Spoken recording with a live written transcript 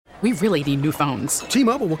We really need new phones.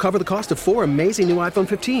 T-Mobile will cover the cost of 4 amazing new iPhone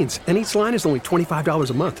 15s, and each line is only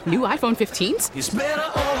 $25 a month. New iPhone 15s? It's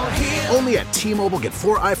better over here. Only at T-Mobile, get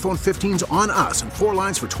 4 iPhone 15s on us and 4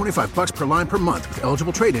 lines for $25 per line per month with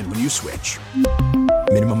eligible trade-in when you switch.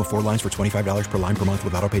 Minimum of 4 lines for $25 per line per month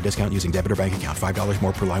with autopay discount using debit or bank account. $5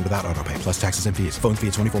 more per line without autopay, plus taxes and fees. Phone fee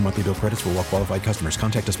at 24 monthly bill credits for well-qualified customers.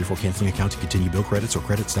 Contact us before canceling account to continue bill credits or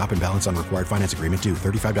credit stop and balance on required finance agreement due.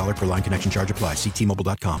 $35 per line connection charge applies. See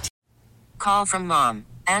T-Mobile.com. Call from mom.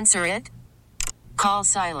 Answer it. Call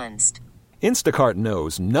silenced. Instacart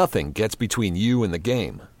knows nothing gets between you and the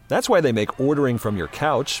game. That's why they make ordering from your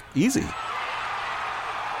couch easy.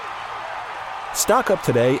 Stock up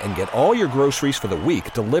today and get all your groceries for the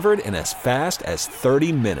week delivered in as fast as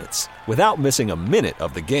 30 minutes without missing a minute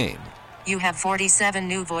of the game. You have 47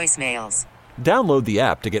 new voicemails. Download the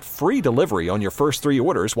app to get free delivery on your first 3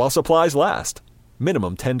 orders while supplies last.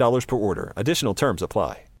 Minimum $10 per order. Additional terms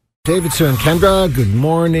apply. David, Sue, and Kendra, good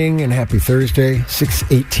morning and happy Thursday,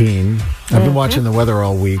 6/18. I've been watching the weather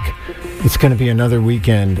all week. It's going to be another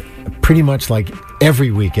weekend, pretty much like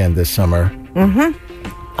every weekend this summer.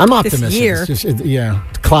 I'm optimistic. This year. It's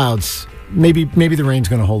just, clouds. Maybe the rain's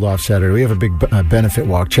going to hold off Saturday. We have a big benefit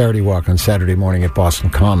walk, charity walk on Saturday morning at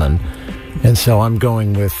Boston Common. And so I'm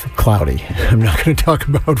going with cloudy. I'm not going to talk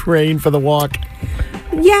about rain for the walk.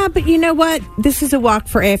 Yeah, but you know what? This is a walk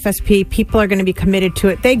for AFSP. People are going to be committed to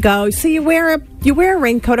it. They go. So you wear a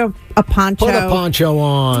raincoat, a poncho. Put a poncho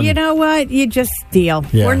on. You know what? You just deal.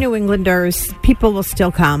 Yeah. We're New Englanders. People will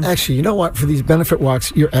still come. Actually, you know what? For these benefit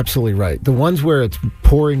walks, you're absolutely right. The ones where it's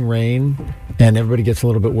pouring rain and everybody gets a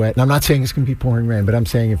little bit wet. And I'm not saying it's going to be pouring rain, but I'm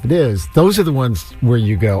saying if it is, those are the ones where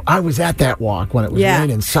you go, I was at that walk when it was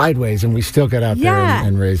raining sideways, and we still got out there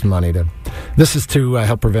and raised money. This is to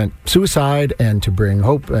help prevent suicide and to bring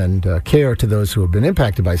hope and care to those who have been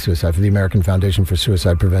impacted by suicide for the American Foundation for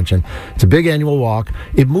Suicide Prevention. It's a big annual walk.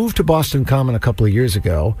 It moved to Boston Common a couple of years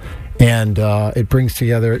ago, and it brings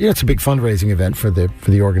together, it's a big fundraising event for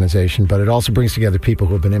the organization, but it also brings together people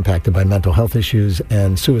who have been impacted by mental health issues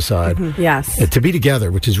and suicide. Yes. To be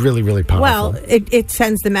together, which is really, really powerful. Well, it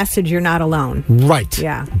sends the message you're not alone. Right.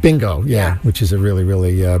 Yeah. Bingo. Yeah. Which is a really,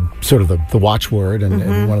 really sort of the watchword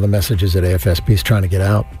and one of the messages that AFSP is trying to get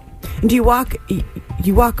out. Do you walk?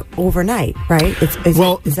 You walk overnight, right?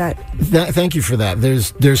 Thank you for that.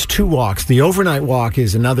 There's 2 walks. The overnight walk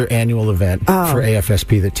is another annual event for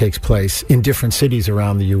AFSP that takes place in different cities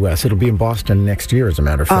around the U.S. It'll be in Boston next year, as a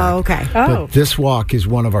matter of fact. Oh, okay. But this walk is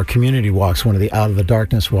one of our community walks, one of the Out of the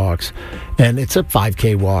Darkness walks, and it's a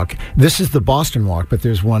 5K walk. This is the Boston walk, but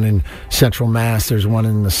there's one in Central Mass. There's one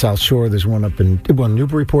in the South Shore. There's one up in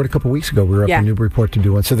Newburyport a couple of weeks ago. We were up in Newburyport to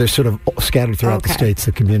do one. So they're sort of scattered throughout the states,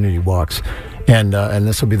 the community walks. And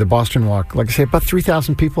this will be the Boston walk. Like I say, about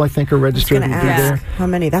 3,000 people, I think, are registered to be there. How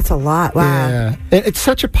many? That's a lot. Wow. Yeah. It's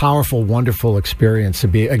such a powerful, wonderful experience to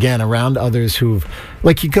be, again, around others who've,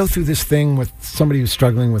 like, you go through this thing with somebody who's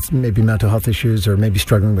struggling with maybe mental health issues or maybe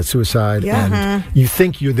struggling with suicide. And you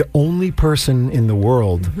think you're the only person in the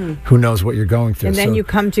world who knows what you're going through. And then you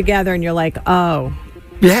come together and you're like, oh.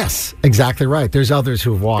 Yes, exactly right. There's others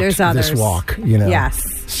who have walked this walk,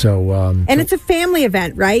 Yes. So, and it's a family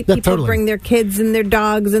event, right? Yeah, People bring their kids and their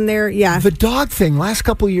dogs and the dog thing. Last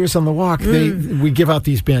couple of years on the walk, we give out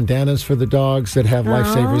these bandanas for the dogs that have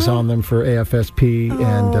lifesavers on them for AFSP,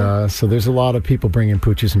 and so there's a lot of people bringing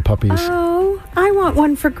pooches and puppies. Oh, I want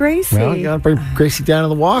one for Gracie. Well, you got to bring Gracie down on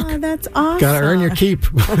the walk. Oh, that's awesome. Got to earn your keep.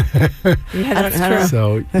 That's true.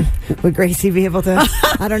 So, would Gracie be able to?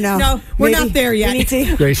 I don't know. No, we're not there yet.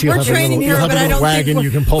 Gracie, we're training her, but I don't wagon. think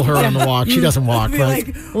You can pull her on the walk. She doesn't walk, right?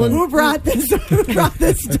 Like, who brought this? Who brought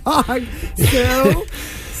this dog?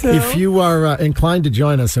 So if you are inclined to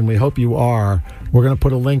join us, and we hope you are, we're going to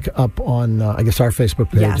put a link up on, I guess, our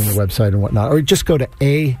Facebook page and the website and whatnot. Or just go to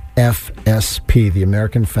AFSP, the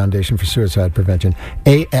American Foundation for Suicide Prevention,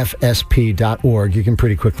 AFSP.org. You can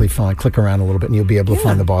pretty quickly click around a little bit, and you'll be able to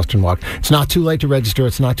find the Boston Walk. It's not too late to register.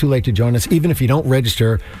 It's not too late to join us. Even if you don't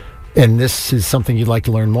register, and this is something you'd like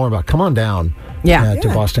to learn more about, come on down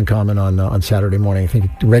to Boston Common on Saturday morning. I think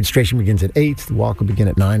the registration begins at 8. The walk will begin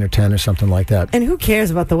at 9 or 10 or something like that. And who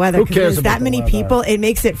cares about the weather? Who cares about that many people? It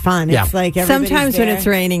makes it fun. Yeah. It's like sometimes there. when it's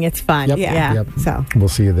raining, it's fun. Yep. Yeah. So we'll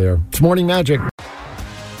see you there. It's Morning Magic.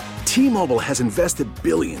 T-Mobile has invested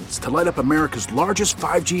billions to light up America's largest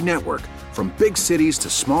 5G network, from big cities to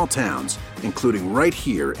small towns, including right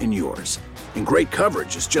here in yours. And great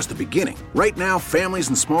coverage is just the beginning. Right now, families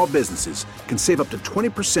and small businesses can save up to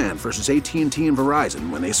 20% versus AT&T and Verizon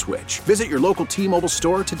when they switch. Visit your local T-Mobile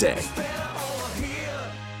store today.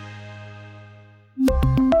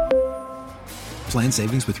 Plan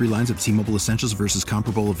savings with 3 lines of T-Mobile Essentials versus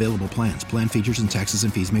comparable available plans. Plan features and taxes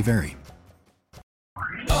and fees may vary.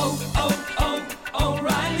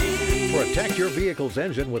 O'Reilly. Protect your vehicle's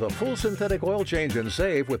engine with a full synthetic oil change and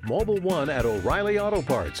save with Mobil 1 at O'Reilly Auto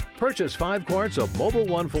Parts. Purchase 5 quarts of Mobil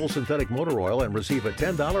 1 full synthetic motor oil and receive a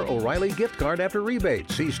 $10 O'Reilly gift card after rebate.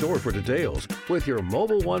 See store for details. With your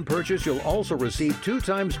Mobil 1 purchase, you'll also receive 2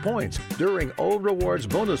 times points during O Rewards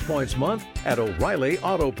Bonus Points Month at O'Reilly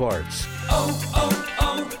Auto Parts.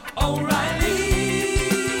 O'Reilly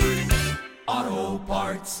Auto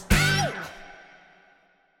Parts.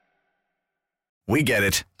 We get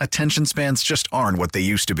it. Attention spans just aren't what they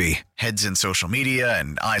used to be. Heads in social media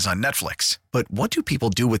and eyes on Netflix. But what do people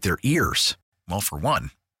do with their ears? Well, for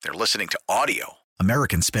one, they're listening to audio.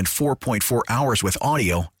 Americans spend 4.4 hours with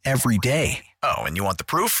audio every day. Oh, and you want the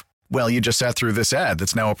proof? Well, you just sat through this ad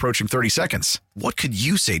that's now approaching 30 seconds. What could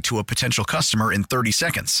you say to a potential customer in 30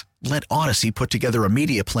 seconds? Let Odyssey put together a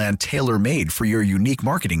media plan tailor-made for your unique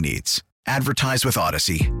marketing needs. Advertise with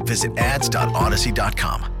Odyssey. Visit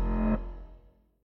ads.odyssey.com.